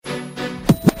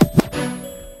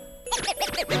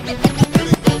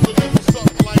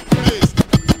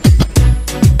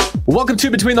Welcome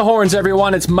to Between the Horns,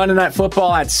 everyone. It's Monday Night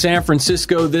Football at San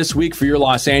Francisco this week for your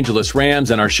Los Angeles Rams,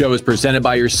 and our show is presented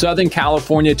by your Southern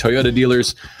California Toyota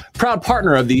dealers, proud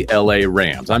partner of the LA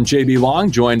Rams. I'm JB Long,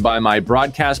 joined by my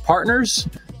broadcast partners.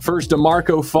 First,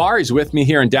 DeMarco Farr. He's with me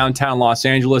here in downtown Los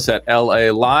Angeles at LA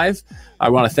Live. I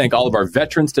want to thank all of our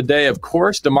veterans today, of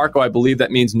course. DeMarco, I believe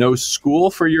that means no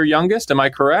school for your youngest. Am I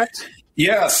correct?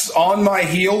 Yes, on my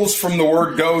heels from the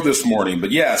word go this morning.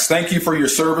 But yes, thank you for your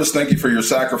service. Thank you for your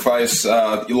sacrifice.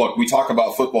 Look, we talk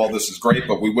about football. This is great,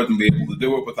 but we wouldn't be able to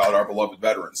do it without our beloved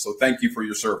veterans. So thank you for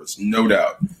your service, no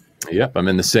doubt. Yep, I'm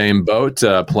in the same boat,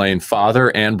 playing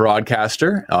father and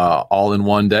broadcaster all in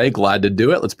one day. Glad to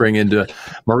do it. Let's bring into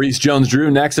Maurice Jones-Drew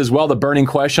next as well. The burning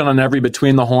question on every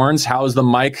Between the Horns. How's the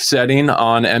mic setting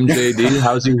on MJD?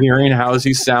 How's he hearing? How's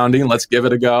he sounding? Let's give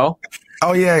it a go.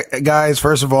 Oh yeah, guys!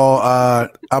 First of all,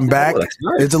 I'm back. Nice.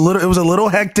 It was a little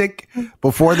hectic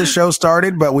before the show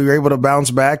started, but we were able to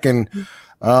bounce back, and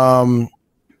I'm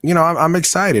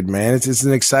excited, man. It's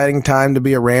an exciting time to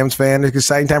be a Rams fan. It's an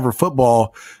exciting time for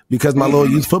football because my little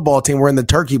youth football team, we're in the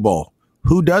Turkey Bowl.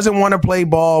 Who doesn't want to play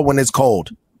ball when it's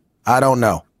cold? I don't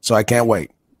know, so I can't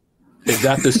wait. Is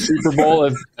that the Super Bowl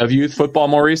of youth football,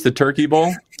 Maurice? The Turkey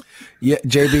Bowl? Yeah,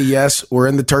 JB. Yes, we're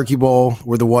in the Turkey Bowl.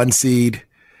 We're the 1 seed.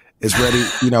 Is ready,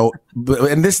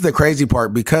 and this is the crazy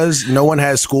part because no one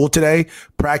has school today.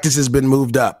 Practice has been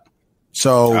moved up,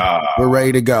 so we're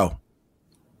ready to go.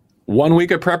 1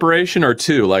 week of preparation or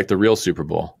two, like the real Super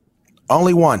Bowl?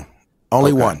 Only one.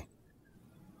 One.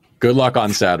 Good luck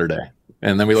on Saturday,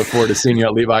 and then we look forward to seeing you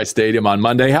at Levi Stadium on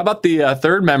Monday. How about the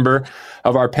third member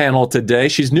of our panel today?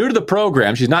 She's new to the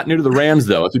program. She's not new to the Rams,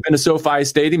 though. If you've been to SoFi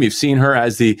Stadium, you've seen her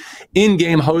as the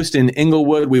in-game host in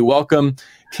Inglewood. We welcome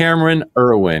Cameron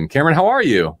Irwin. Cameron, how are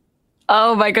you?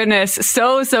 Oh, my goodness.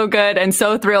 So good and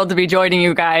so thrilled to be joining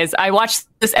you guys. I watch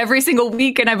this every single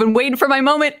week, and I've been waiting for my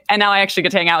moment, and now I actually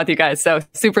get to hang out with you guys. So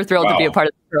super thrilled to be a part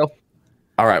of the show.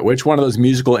 All right. Which one of those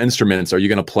musical instruments are you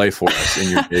going to play for us in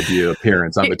your debut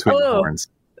appearance on Between the Horns?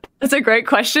 That's a great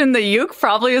question. The uke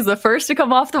probably is the first to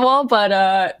come off the wall, but,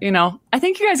 I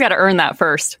think you guys got to earn that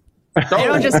first. You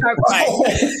don't just start playing.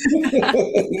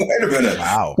 Wait a minute.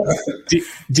 Wow.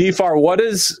 D-Far, what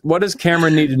does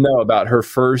Cameron need to know about her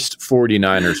first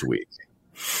 49ers week?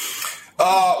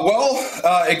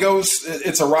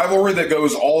 It's a rivalry that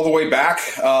goes all the way back.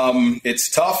 It's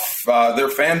tough.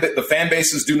 The fan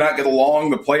bases do not get along.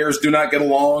 The players do not get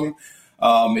along.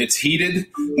 It's heated.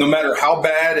 No matter how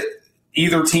bad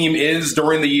either team is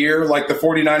during the year, like the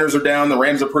 49ers are down, the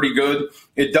Rams are pretty good.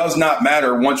 It does not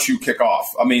matter once you kick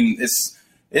off. I mean, it's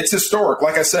historic.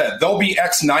 Like I said, there'll be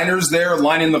ex-Niners there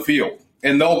lining the field,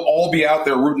 and they'll all be out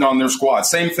there rooting on their squad.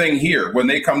 Same thing here when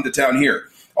they come to town here.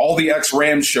 All the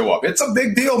ex-Rams show up. It's a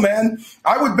big deal, man.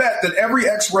 I would bet that every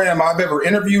ex-Ram I've ever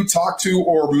interviewed, talked to,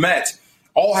 or met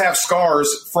all have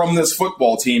scars from this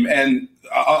football team and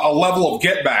a level of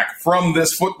get back from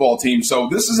this football team. So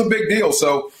this is a big deal.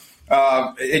 So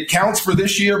it counts for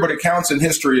this year, but it counts in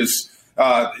history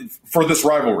for this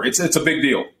rivalry. It's a big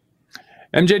deal.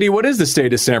 MJD, what is the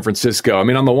state of San Francisco? I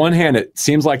mean, on the one hand, it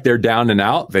seems like they're down and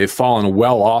out. They've fallen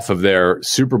well off of their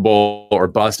Super Bowl or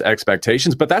bust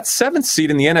expectations, but that 7th seed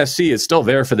in the NFC is still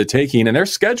there for the taking, and their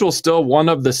schedule's still one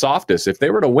of the softest. If they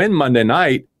were to win Monday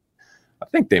night, I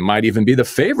think they might even be the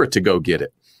favorite to go get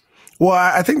it. Well,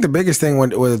 I think the biggest thing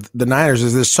with the Niners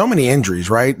is there's so many injuries,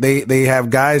 right? They have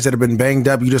guys that have been banged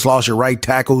up. You just lost your right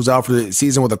tackle who's out for the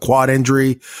season with a quad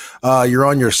injury. You're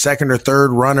on your second or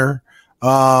third runner.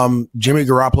 Jimmy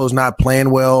Garoppolo's not playing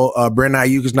well. Brandon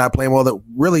Ayuk is not playing well. That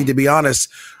really, to be honest,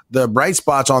 the bright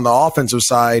spots on the offensive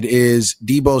side is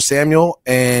Deebo Samuel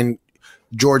and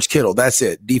George Kittle. That's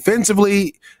it.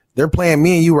 Defensively, they're playing,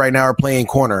 me and you right now are playing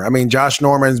corner. I mean, Josh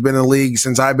Norman's been in the league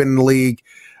since I've been in the league.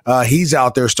 He's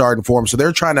out there starting for him. So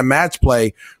they're trying to match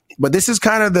play. But this is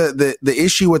kind of the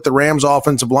issue with the Rams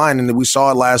offensive line. And we saw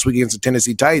it last week against the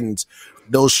Tennessee Titans.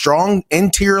 Those strong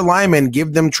interior linemen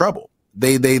give them trouble.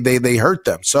 They hurt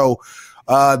them. So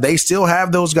they still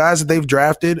have those guys that they've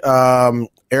drafted.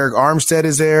 Eric Armstead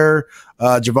is there.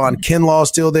 Javon Kinlaw is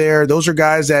still there. Those are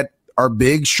guys that are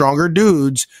big, stronger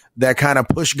dudes that kind of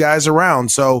push guys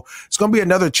around. So it's going to be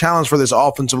another challenge for this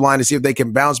offensive line to see if they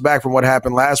can bounce back from what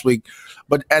happened last week.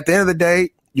 But at the end of the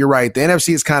day, you're right. The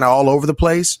NFC is kind of all over the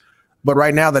place. But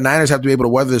right now, the Niners have to be able to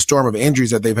weather the storm of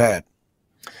injuries that they've had.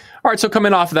 All right, so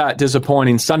coming off that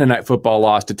disappointing Sunday Night Football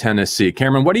loss to Tennessee,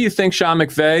 Cameron, what do you think Sean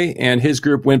McVay and his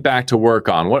group went back to work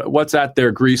on? What's at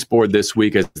their grease board this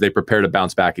week as they prepare to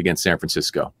bounce back against San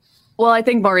Francisco? Well, I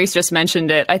think Maurice just mentioned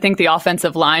it. I think the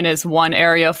offensive line is one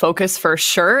area of focus for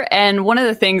sure. And one of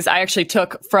the things I actually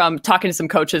took from talking to some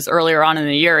coaches earlier on in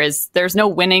the year is there's no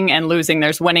winning and losing.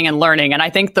 There's winning and learning. And I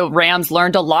think the Rams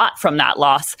learned a lot from that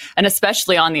loss, and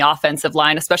especially on the offensive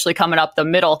line, especially coming up the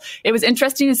middle. It was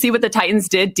interesting to see what the Titans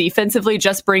did defensively,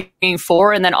 just bringing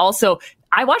 4. And then also,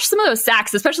 I watched some of those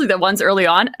sacks, especially the ones early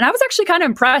on, and I was actually kind of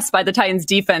impressed by the Titans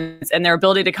defense and their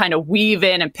ability to kind of weave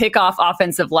in and pick off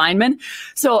offensive linemen.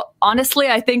 So honestly,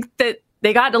 I think that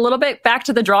they got a little bit back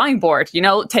to the drawing board,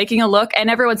 taking a look, and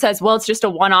everyone says, well, it's just a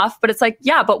one-off, but it's like,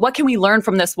 yeah, but what can we learn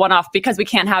from this one-off, because we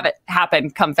can't have it happen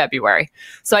come February.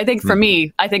 So I think for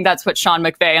me, I think that's what Sean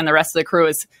McVay and the rest of the crew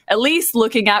is at least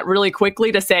looking at really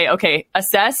quickly to say, okay,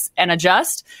 assess and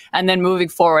adjust, and then moving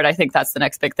forward, I think that's the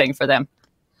next big thing for them.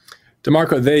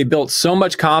 DeMarco, they built so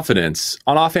much confidence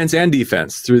on offense and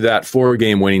defense through that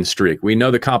 4-game winning streak. We know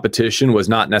the competition was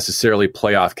not necessarily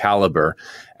playoff caliber.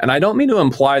 And I don't mean to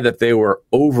imply that they were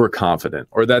overconfident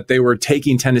or that they were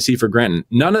taking Tennessee for granted.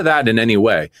 None of that in any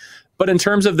way. But in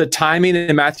terms of the timing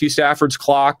in Matthew Stafford's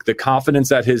clock, the confidence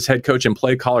that his head coach and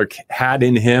play caller had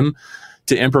in him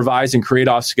to improvise and create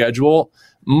off schedule,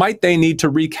 might they need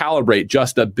to recalibrate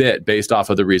just a bit based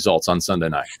off of the results on Sunday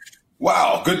night?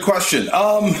 Wow, good question.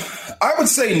 I would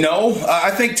say no. I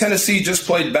think Tennessee just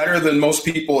played better than most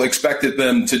people expected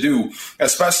them to do,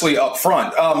 especially up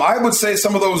front. I would say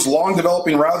some of those long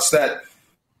developing routes that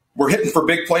were hitting for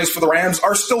big plays for the Rams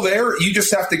are still there. You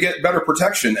just have to get better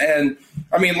protection. And,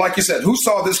 I mean, like you said, who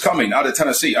saw this coming out of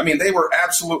Tennessee? I mean, they were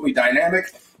absolutely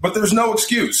dynamic, but there's no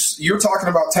excuse. You're talking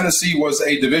about Tennessee was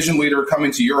a division leader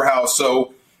coming to your house,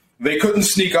 so they couldn't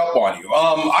sneak up on you.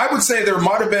 I would say there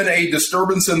might have been a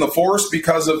disturbance in the force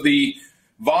because of the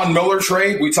Von Miller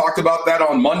trade. We talked about that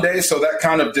on Monday, so that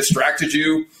kind of distracted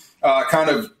you, kind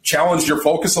of challenged your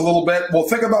focus a little bit. Well,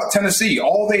 think about Tennessee.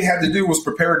 All they had to do was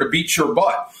prepare to beat your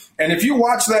butt. And if you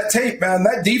watch that tape, man,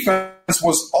 that defense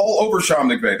was all over Sean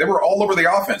McVay. They were all over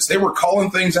the offense. They were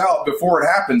calling things out before it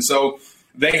happened. So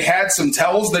they had some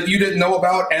tells that you didn't know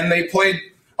about, and they played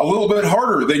a little bit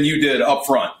harder than you did up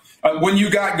front. When you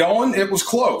got going, it was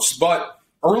close. But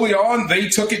early on, they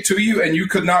took it to you, and you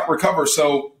could not recover.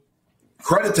 So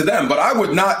credit to them. But I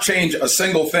would not change a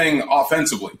single thing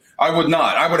offensively. I would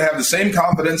not. I would have the same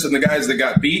confidence in the guys that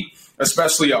got beat,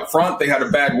 especially up front. They had a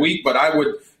bad week, but I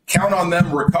would count on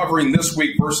them recovering this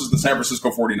week versus the San Francisco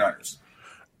 49ers.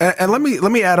 And let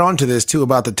me add on to this, too,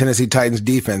 about the Tennessee Titans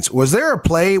defense. Was there a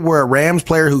play where a Rams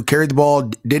player who carried the ball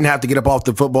didn't have to get up off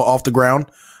the ground?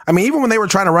 I mean, even when they were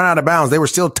trying to run out of bounds, they were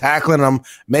still tackling them,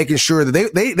 making sure that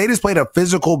they just played a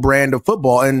physical brand of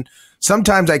football. And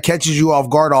sometimes that catches you off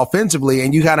guard offensively,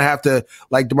 and you kind of have to,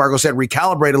 like DeMarco said,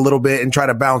 recalibrate a little bit and try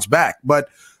to bounce back. But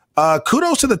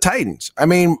kudos to the Titans. I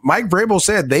mean, Mike Vrabel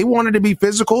said they wanted to be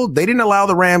physical. They didn't allow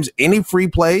the Rams any free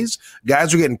plays.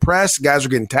 Guys were getting pressed. Guys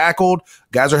were getting tackled.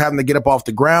 Guys are having to get up off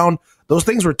the ground. Those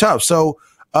things were tough. So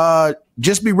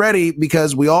just be ready,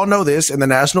 because we all know this in the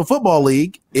National Football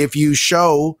League. If you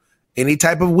show any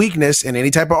type of weakness and any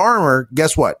type of armor,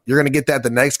 guess what? You're going to get that the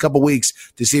next couple weeks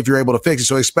to see if you're able to fix it.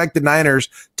 So expect the Niners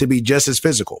to be just as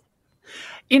physical.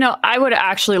 You know, I would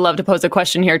actually love to pose a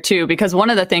question here, too, because one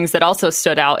of the things that also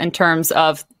stood out in terms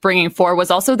of bringing 4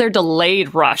 was also their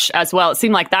delayed rush as well. It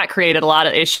seemed like that created a lot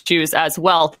of issues as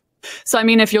well. So, I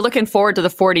mean, if you're looking forward to the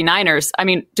 49ers, I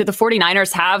mean, do the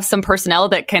 49ers have some personnel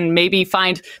that can maybe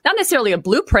find not necessarily a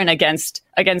blueprint against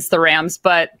the Rams,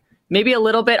 but maybe a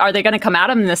little bit? Are they going to come at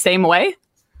them in the same way?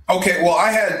 Okay,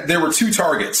 well, there were 2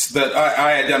 targets that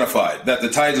I identified that the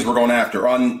Titans were going after.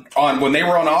 On when they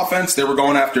were on offense, they were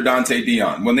going after Dante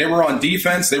Dion. When they were on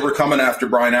defense, they were coming after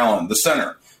Brian Allen, the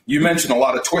center. You mentioned a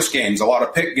lot of twist games, a lot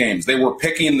of pick games. They were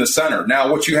picking the center.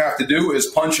 Now, what you have to do is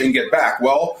punch and get back.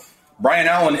 Well, Brian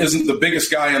Allen isn't the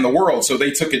biggest guy in the world, so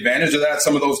they took advantage of that.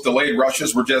 Some of those delayed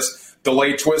rushes were just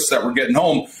delayed twists that were getting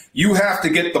home. You have to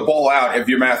get the ball out if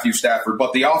you're Matthew Stafford,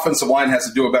 but the offensive line has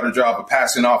to do a better job of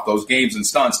passing off those games and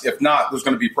stunts. If not, there's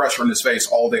going to be pressure in his face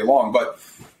all day long. But,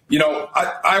 you know,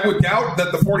 I would doubt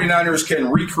that the 49ers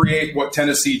can recreate what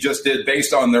Tennessee just did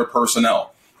based on their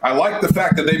personnel. I like the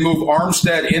fact that they move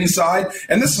Armstead inside.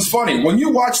 And this is funny. When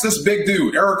you watch this big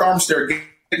dude, Eric Armstead, get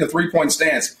in the three-point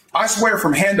stance, I swear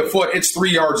from hand to foot, it's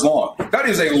 3 yards long. That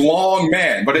is a long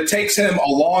man, but it takes him a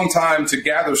long time to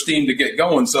gather steam to get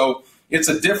going. So it's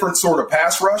a different sort of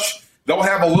pass rush. They'll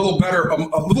have a little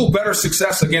better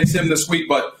success against him this week,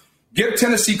 but give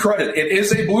Tennessee credit. It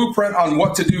is a blueprint on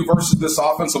what to do versus this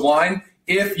offensive line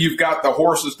if you've got the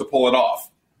horses to pull it off.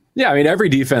 Yeah, I mean, every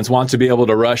defense wants to be able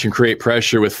to rush and create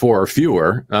pressure with 4 or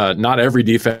fewer. Not every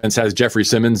defense has Jeffrey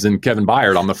Simmons and Kevin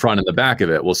Byard on the front and the back of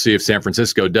it. We'll see if San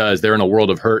Francisco does. They're in a world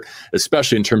of hurt,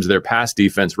 especially in terms of their pass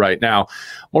defense right now.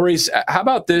 Maurice, how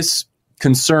about this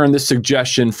concern, this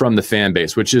suggestion from the fan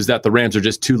base, which is that the Rams are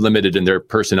just too limited in their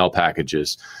personnel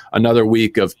packages? Another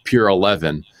week of pure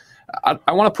 11.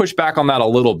 I want to push back on that a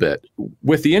little bit.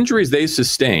 With the injuries they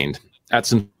sustained at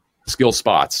some skill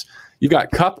spots, you've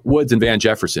got Kupp, Woods, and Van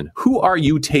Jefferson. Who are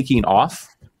you taking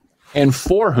off, and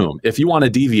for whom, if you want to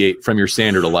deviate from your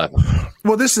standard 11?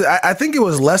 Well, I think it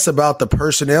was less about the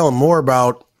personnel and more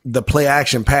about the play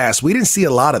action pass. We didn't see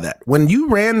a lot of that. When you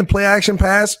ran the play action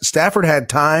pass, Stafford had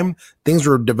time. Things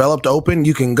were developed open.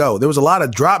 You can go. There was a lot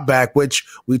of drop back, which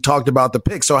we talked about the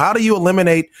pick. So how do you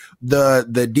eliminate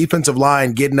the defensive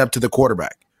line getting up to the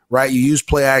quarterback? Right? You use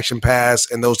play action pass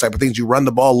and those type of things. You run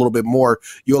the ball a little bit more.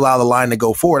 You allow the line to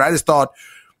go forward. I just thought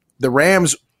the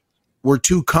Rams were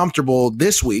too comfortable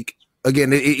this week.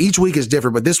 Again, each week is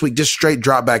different, but this week just straight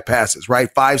drop back passes, right?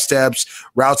 5 steps,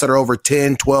 routes that are over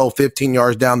 10, 12, 15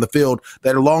 yards down the field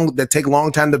that take a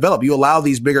long time to develop. You allow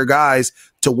these bigger guys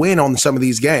to win on some of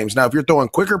these games. Now, if you're throwing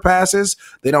quicker passes,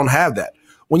 they don't have that.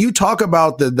 When you talk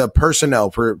about the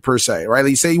personnel per se, right?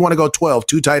 You say you want to go 12,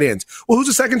 2 tight ends. Well, who's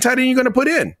the second tight end you're going to put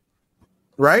in?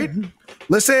 Right? Mm-hmm.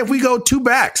 Let's say if we go 2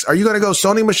 backs, are you going to go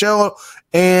Sony Michel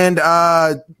and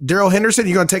Darrell Henderson?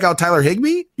 You're going to take out Tyler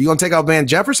Higbee? You're going to take out Van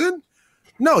Jefferson?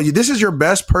 No, this is your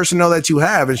best personnel that you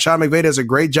have, and Sean McVay does a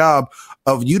great job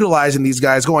of utilizing these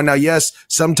guys going. Now, yes,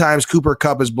 sometimes Cooper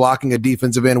Kupp is blocking a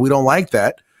defensive end. We don't like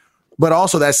that, but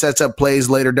also that sets up plays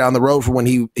later down the road for when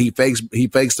he fakes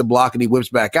the block and he whips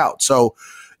back out. So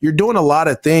you're doing a lot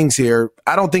of things here.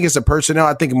 I don't think it's the personnel.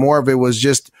 I think more of it was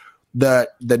just the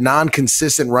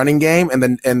non-consistent running game and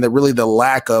the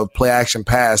lack of play action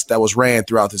pass that was ran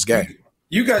throughout this game.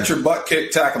 You got your butt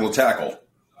kicked tackle to tackle.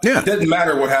 Yeah. It didn't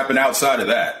matter what happened outside of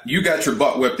that. You got your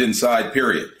butt whipped inside,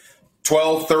 period.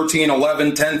 12, 13,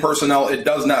 11, 10 personnel, it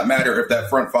does not matter if that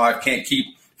front 5 can't keep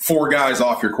 4 guys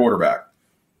off your quarterback.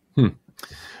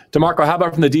 DeMarco, how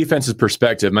about from the defense's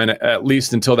perspective? I mean, at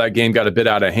least until that game got a bit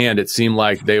out of hand, it seemed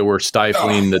like they were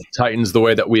stifling the Titans the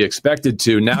way that we expected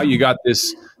to. Now you got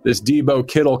this Debo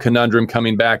Kittle conundrum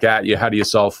coming back at you. How do you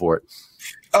solve for it?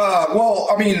 Well,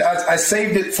 I mean, I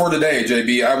saved it for today,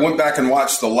 JB. I went back and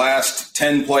watched the last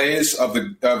 10 plays of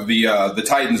the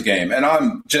Titans game, and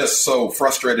I'm just so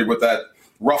frustrated with that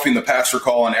roughing the passer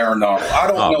call on Aaron Donald. I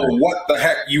don't know what the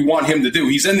heck you want him to do.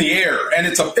 He's in the air, and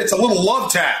it's a little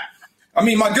love tap. I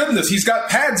mean, my goodness, he's got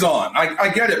pads on. I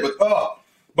get it, but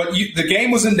the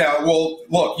game was in doubt. Well,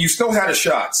 look, you still had a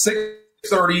shot.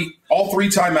 6:30, all 3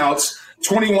 timeouts,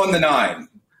 21-9.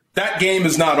 That game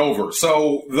is not over.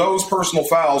 So those personal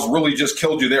fouls really just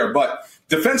killed you there. But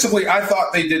defensively, I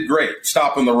thought they did great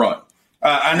stopping the run.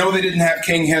 I know they didn't have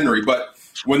King Henry, but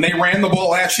when they ran the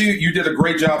ball at you, you did a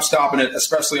great job stopping it,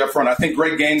 especially up front. I think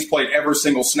Greg Gaines played every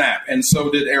single snap, and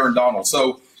so did Aaron Donald.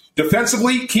 So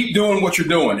defensively, keep doing what you're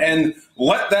doing and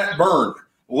let that burn.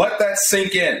 Let that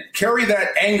sink in. Carry that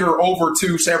anger over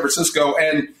to San Francisco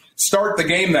and start the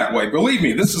game that way. Believe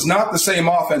me, this is not the same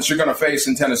offense you're going to face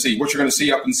in Tennessee, what you're going to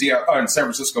see up in San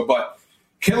Francisco. But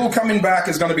Kittle coming back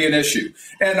is going to be an issue.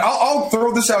 And I'll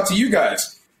throw this out to you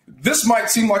guys. This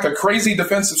might seem like a crazy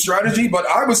defensive strategy, but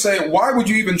I would say, why would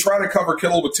you even try to cover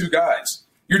Kittle with 2 guys?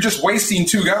 You're just wasting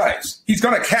 2 guys. He's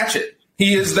going to catch it.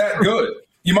 He is that good.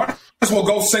 You might as well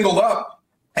go singled up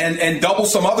and double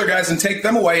some other guys and take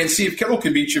them away and see if Kittle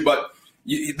can beat you. But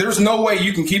there's no way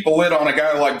you can keep a lid on a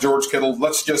guy like George Kittle.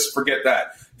 Let's just forget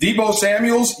that. Deebo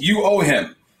Samuels, you owe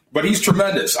him, but he's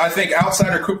tremendous. I think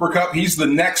outside of Cooper Kupp, he's the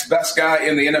next best guy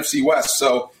in the NFC West.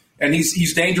 So, and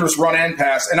he's dangerous run and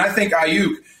pass. And I think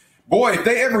Ayuk, boy, if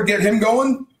they ever get him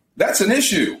going, that's an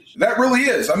issue. That really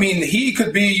is. I mean, he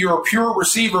could be your pure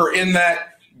receiver in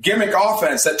that gimmick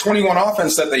offense, that 21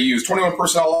 offense that they use, 21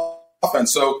 personnel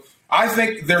offense. So I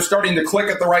think they're starting to click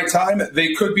at the right time.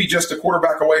 They could be just a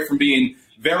quarterback away from being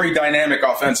very dynamic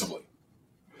offensively.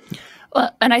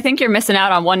 Well, and I think you're missing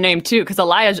out on one name, too, because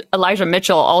Elijah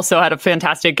Mitchell also had a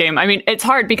fantastic game. I mean, it's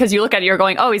hard because you look at it, you're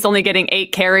going, oh, he's only getting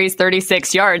 8 carries,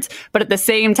 36 yards. But at the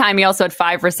same time, he also had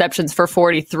 5 receptions for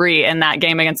 43 in that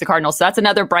game against the Cardinals. So that's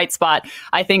another bright spot.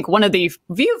 I think one of the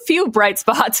few bright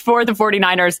spots for the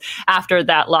 49ers after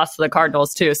that loss to the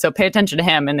Cardinals, too. So pay attention to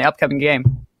him in the upcoming game.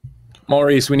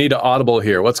 Maurice, we need to audible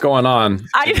here. What's going on?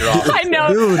 I know.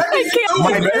 Dude,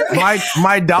 I can't.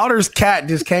 my daughter's cat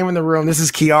just came in the room. This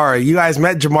is Kiara. You guys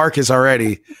met Jamarcus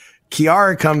already.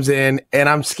 Kiara comes in, and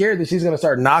I'm scared that she's going to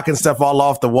start knocking stuff all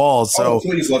off the walls. So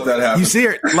please let that happen. You see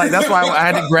her. Like, that's why I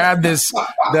had to grab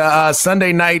the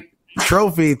Sunday night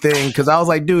trophy thing because I was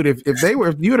like, dude, if you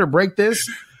were to break this,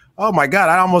 oh my God,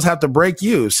 I almost have to break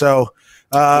you. So,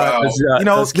 does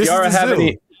Kiara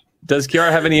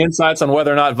have any insights on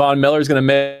whether or not Von Miller is going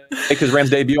to make his Rams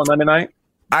debut on Monday night?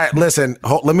 Listen,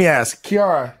 let me ask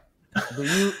Kiara.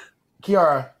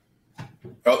 Kiara?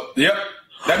 Oh, yep.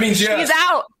 That means yes. She's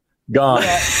out. Gone.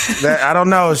 I don't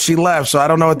know. She left, so I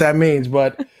don't know what that means.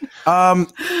 But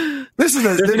there's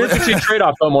an interesting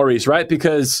trade-off, though, Maurice, right?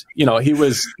 Because he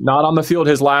was not on the field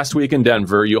his last week in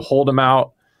Denver. You hold him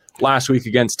out last week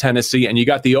against Tennessee, and you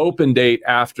got the open date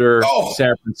after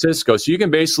San Francisco. So you can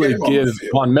basically give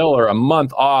Von Miller a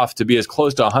month off to be as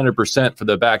close to 100% for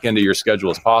the back end of your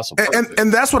schedule as possible.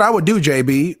 And that's what I would do,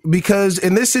 JB, because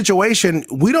in this situation,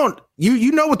 we don't –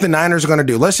 you know what the Niners are going to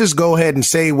do. Let's just go ahead and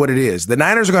say what it is. The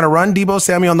Niners are going to run Deebo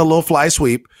Samuel on the little fly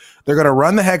sweep. They're going to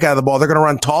run the heck out of the ball. They're going to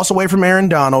run toss away from Aaron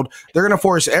Donald. They're going to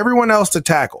force everyone else to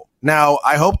tackle. Now,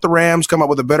 I hope the Rams come up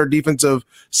with a better defensive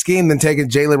scheme than taking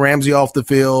Jalen Ramsey off the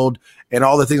field and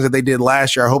all the things that they did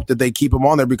last year. I hope that they keep him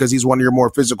on there because he's one of your more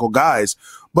physical guys.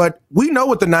 But we know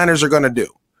what the Niners are going to do.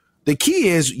 The key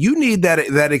is you need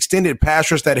that extended pass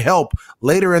rush, that help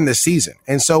later in the season.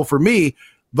 And so for me,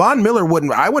 Von Miller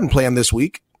I wouldn't play him this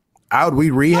week. We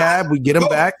rehab, we get him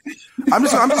back. I'm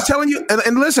just telling you.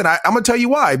 And listen, I'm going to tell you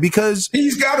why. Because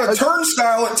he's got a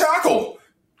turnstile at tackle.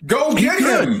 Go get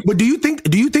him. But do you think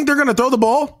they're going to throw the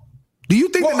ball? Do you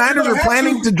think the Niners are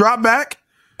planning to drop back?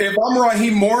 If I'm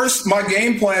Raheem Morris, my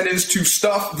game plan is to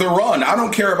stuff the run. I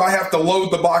don't care if I have to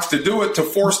load the box to do it, to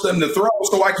force them to throw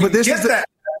so I can get that.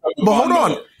 But hold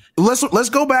on. Let's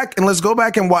go back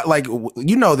and what, like,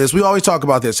 this. We always talk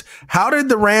about this. How did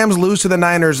the Rams lose to the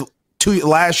Niners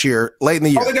last year, late in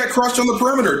the year? They got crushed on the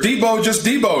perimeter. Debo just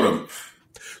Debo'd them.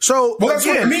 So that's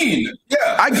what I mean.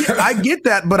 Yeah, I get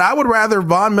that, but I would rather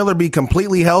Von Miller be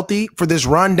completely healthy for this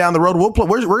run down the road.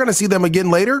 We're going to see them again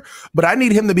later, but I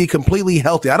need him to be completely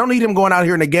healthy. I don't need him going out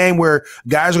here in a game where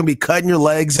guys are going to be cutting your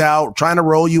legs out, trying to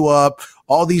roll you up,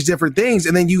 all these different things,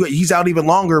 and then he's out even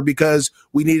longer because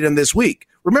we need him this week.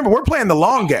 Remember, we're playing the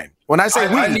long game. When I say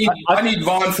I need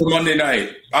Von for Monday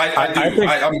night. I do.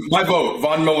 My vote,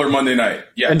 Von Miller Monday night.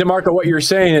 Yeah. And DeMarco, what you're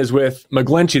saying is with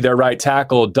McGlinchey, their right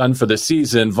tackle, done for the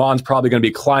season, Von's probably going to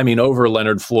be climbing over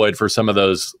Leonard Floyd for some of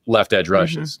those left edge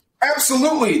rushes. Mm-hmm.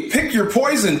 Absolutely. Pick your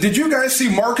poison. Did you guys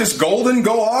see Marcus Golden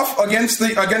go off against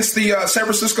the San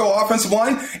Francisco offensive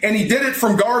line? And he did it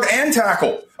from guard and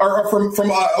tackle, or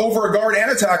from over a guard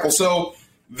and a tackle. So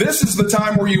this is the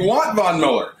time where you want Von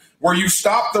Miller, where you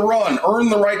stop the run, earn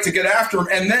the right to get after him,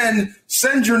 and then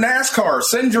send your NASCAR,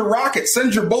 send your rocket,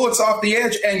 send your bullets off the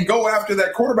edge, and go after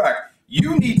that quarterback.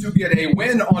 You need to get a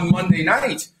win on Monday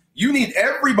night. You need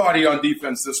everybody on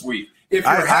defense this week. If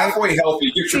you're halfway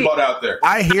healthy, get your butt out there.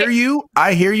 I hear you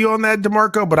on that,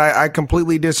 DeMarco, but I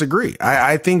completely disagree.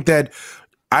 I think that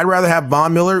I'd rather have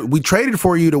Von Miller. We traded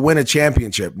for you to win a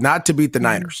championship, not to beat the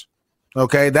Niners.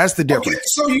 Okay, that's the difference. Okay,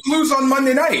 so you lose on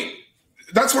Monday night.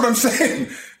 That's what I'm saying.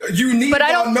 You need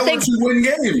Von Miller to win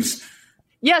games.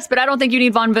 Yes, but I don't think you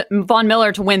need Von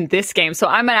Miller to win this game. So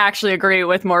I'm going to actually agree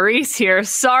with Maurice here.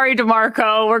 Sorry,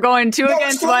 DeMarco. We're going two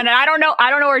against one. And I don't know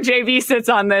where JV sits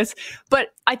on this, but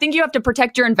I think you have to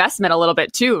protect your investment a little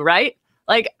bit too, right?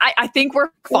 Like, I think we're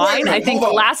fine.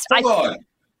 Hold on.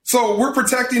 So we're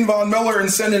protecting Von Miller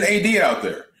and sending AD out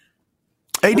there.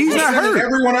 AD's not hurt.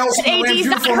 Everyone else AD's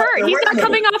not hurt. He's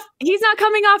not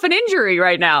coming off an injury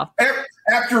right now.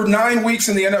 After 9 weeks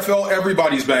in the NFL,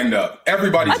 everybody's banged up.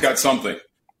 Everybody's got something.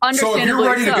 So if you're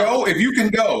ready to go, if you can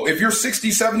go, if you're 60,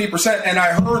 70%, and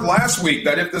I heard last week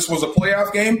that if this was a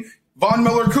playoff game, Von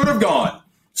Miller could have gone.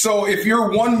 So if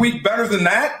you're 1 week better than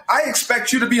that, I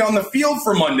expect you to be on the field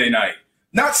for Monday night,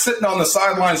 not sitting on the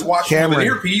sidelines watching with an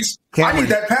earpiece. I need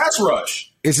that pass rush.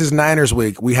 This is Niners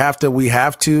week. We have to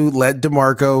let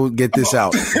DeMarco get this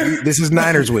out. This is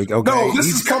Niners week. Okay. No, this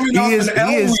is coming off an L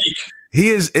week. He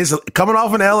is coming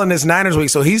off an L in this Niners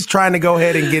week, so he's trying to go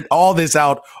ahead and get all this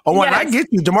out. Oh, yes. I get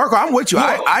you, DeMarco. I'm with you.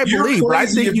 No, I believe, but I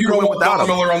think you can win without him.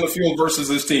 Miller on the field versus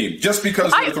this team just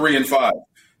because they're 3-5.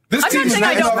 I'm not saying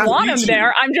I don't want him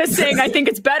there. I'm just saying I think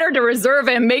it's better to reserve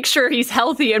him, make sure he's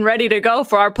healthy and ready to go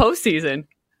for our postseason.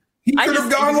 He could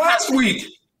have gone last week.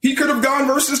 He could have gone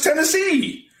versus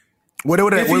Tennessee. Would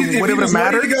it have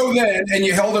mattered? Ready to go then, and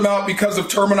you held him out because of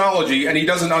terminology, and he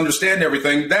doesn't understand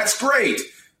everything. That's great.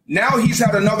 Now he's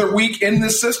had another week in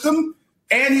this system,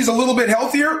 and he's a little bit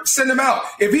healthier. Send him out.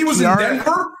 If he was in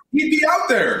Denver, he'd be out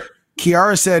there.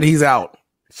 Kiara said he's out.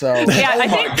 So yeah, I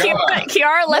think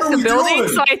Kiara left the building,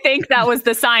 so I think that was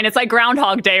the sign. It's like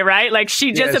Groundhog Day, right? Like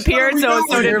she just appeared, so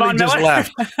did Von Miller.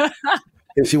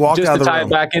 She walked just out to of the tie room.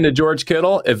 it back into George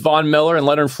Kittle, if Von Miller and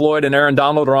Leonard Floyd and Aaron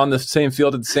Donald are on the same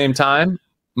field at the same time,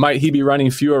 might he be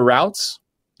running fewer routes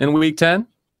in Week 10?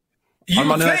 You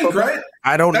would think, right?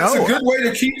 I don't know. That's a good way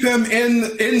to keep him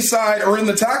inside or in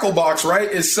the tackle box, right?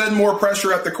 Is send more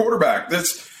pressure at the quarterback.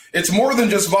 It's more than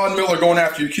just Von Miller going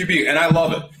after your QB, and I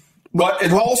love it. But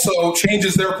it also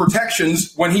changes their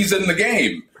protections when he's in the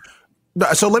game.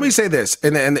 So let me say this,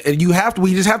 and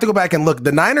we just have to go back and look.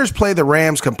 The Niners play the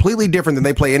Rams completely different than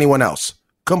they play anyone else.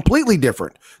 Completely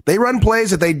different. They run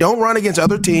plays that they don't run against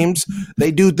other teams.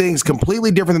 They do things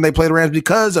completely different than they play the Rams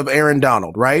because of Aaron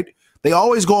Donald, right? They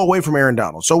always go away from Aaron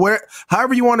Donald. So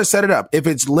however you want to set it up, if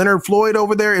it's Leonard Floyd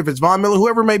over there, if it's Von Miller,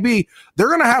 whoever it may be, they're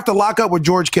going to have to lock up with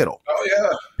George Kittle. Oh, yeah.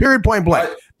 Period, point blank.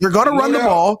 They're going to run the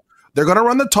ball. They're going to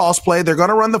run the toss play. They're going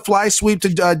to run the fly sweep to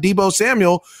Deebo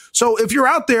Samuel. So if you're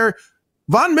out there,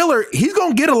 Von Miller, he's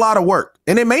going to get a lot of work.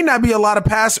 And it may not be a lot of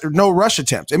pass or no rush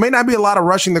attempts. It may not be a lot of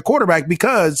rushing the quarterback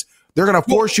because they're going to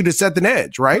force you to set an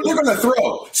edge, right? They're going to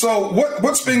throw. So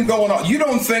what's been going on? You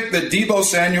don't think that Deebo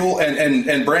Samuel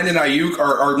and Brandon Ayuk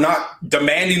are not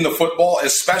demanding the football,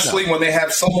 especially when they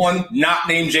have someone not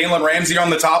named Jalen Ramsey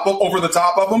on over the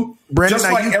top of them? Just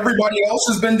like everybody else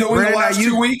has been doing the last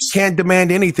 2 weeks? Can't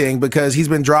demand anything because he's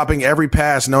been dropping every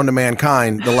pass known to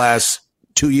mankind the last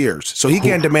 2 years. So he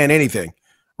can't demand anything,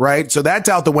 right? So that's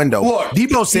out the window. Look,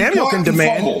 Deebo Samuel can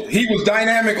demand. He was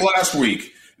dynamic last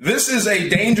week. This is a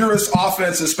dangerous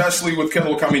offense, especially with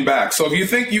Kittle coming back. So if you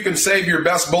think you can save your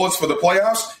best bullets for the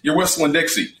playoffs, you're whistling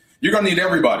Dixie. You're going to need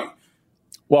everybody.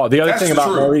 Well, the other thing about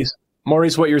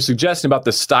Maurice, what you're suggesting about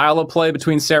the style of play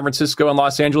between San Francisco and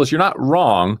Los Angeles, you're not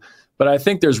wrong, but I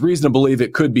think there's reason to believe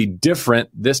it could be different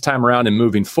this time around and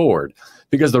moving forward.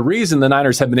 Because the reason the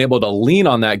Niners have been able to lean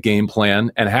on that game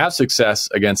plan and have success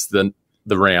against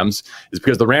the Rams is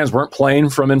because the Rams weren't playing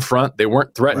from in front. They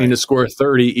weren't threatening to score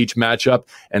 30 each matchup,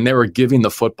 and they were giving the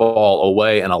football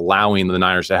away and allowing the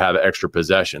Niners to have extra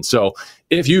possession. So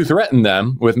if you threaten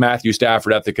them with Matthew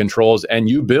Stafford at the controls and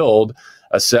you build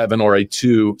a 7 or a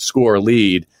 2 score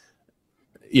lead,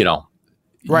 you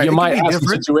might have some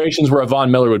situations where a Von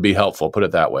Miller would be helpful, put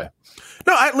it that way.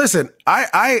 No,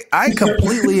 I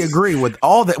completely agree with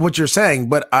all that what you're saying.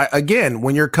 But again,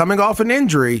 when you're coming off an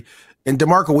injury, and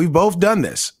DeMarco, we've both done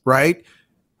this, right?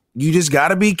 You just got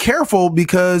to be careful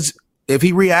because if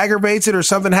he re-aggravates it or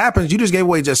something happens, you just gave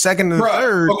away just second and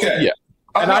third. Okay. Yeah.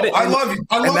 I love you.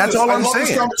 I love that's this. all I'm I love saying.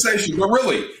 This conversation, but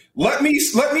really, let me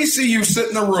see you sit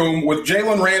in the room with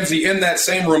Jalen Ramsey in that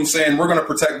same room saying we're going to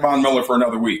protect Von Miller for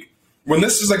another week. When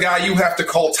this is a guy you have to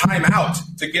call timeout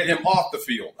to get him off the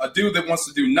field, a dude that wants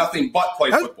to do nothing but play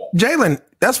football. Jalen,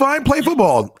 that's fine. Play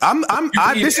football.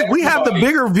 We have the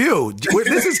bigger view.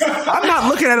 I'm not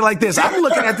looking at it like this. I'm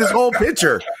looking at this whole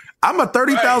picture. I'm a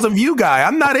 30,000 view guy.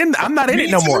 I'm not in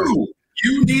it no more.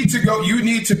 You need to go. You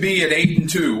need to be at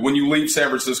 8-2 when you leave San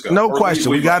Francisco. No question.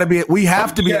 We have to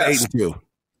be at 8-2.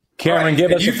 Cameron,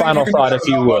 give us a final thought if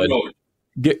you would.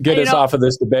 Get us off of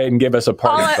this debate and give us a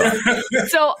parting thought.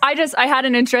 So I had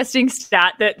an interesting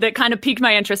stat that kind of piqued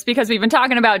my interest because we've been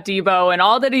talking about Deebo and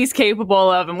all that he's capable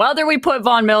of and whether we put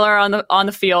Von Miller on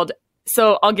the field.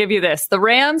 So I'll give you this. The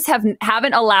Rams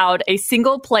haven't allowed a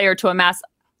single player to amass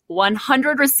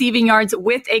 100 receiving yards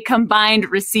with a combined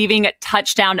receiving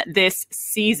touchdown this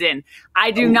season.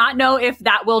 I do not know if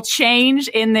that will change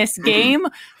in this game,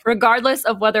 regardless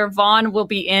of whether Vaughn will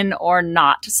be in or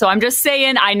not. So I'm just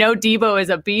saying, I know Deebo is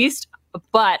a beast,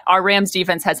 but our Rams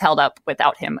defense has held up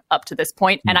without him up to this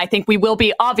point, and I think we will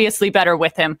be obviously better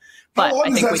with him. But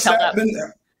I think we held up.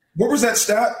 What was that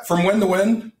stat from win to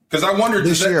win? Because I wondered,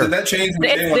 did that change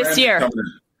this year?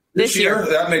 This year?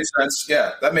 That makes sense.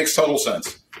 Yeah, that makes total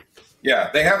sense.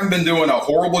 Yeah, they haven't been doing a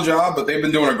horrible job, but they've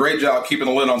been doing a great job keeping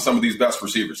a lid on some of these best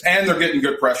receivers, and they're getting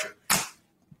good pressure.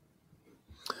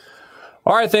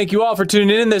 All right, thank you all for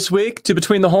tuning in this week to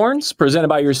Between the Horns, presented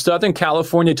by your Southern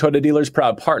California Toyota dealers,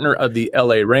 proud partner of the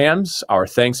LA Rams. Our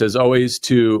thanks, as always,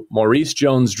 to Maurice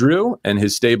Jones-Drew and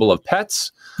his stable of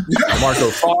pets,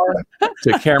 Marco Farr,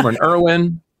 to Cameron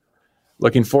Irwin.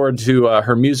 Looking forward to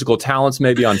her musical talents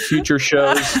maybe on future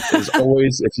shows. As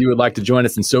always, if you would like to join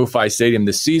us in SoFi Stadium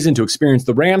this season to experience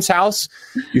the Rams house,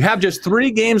 you have just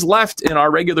 3 games left in our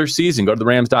regular season. Go to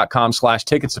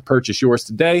therams.com/tickets to purchase yours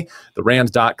today.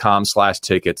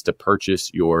 therams.com/tickets to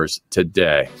purchase yours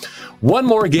today. One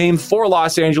more game for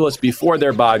Los Angeles before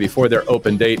their bye, before their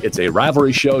open date. It's a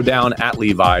rivalry showdown at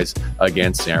Levi's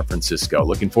against San Francisco.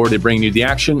 Looking forward to bringing you the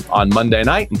action on Monday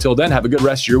night. Until then, have a good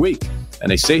rest of your week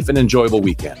and a safe and enjoyable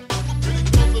weekend.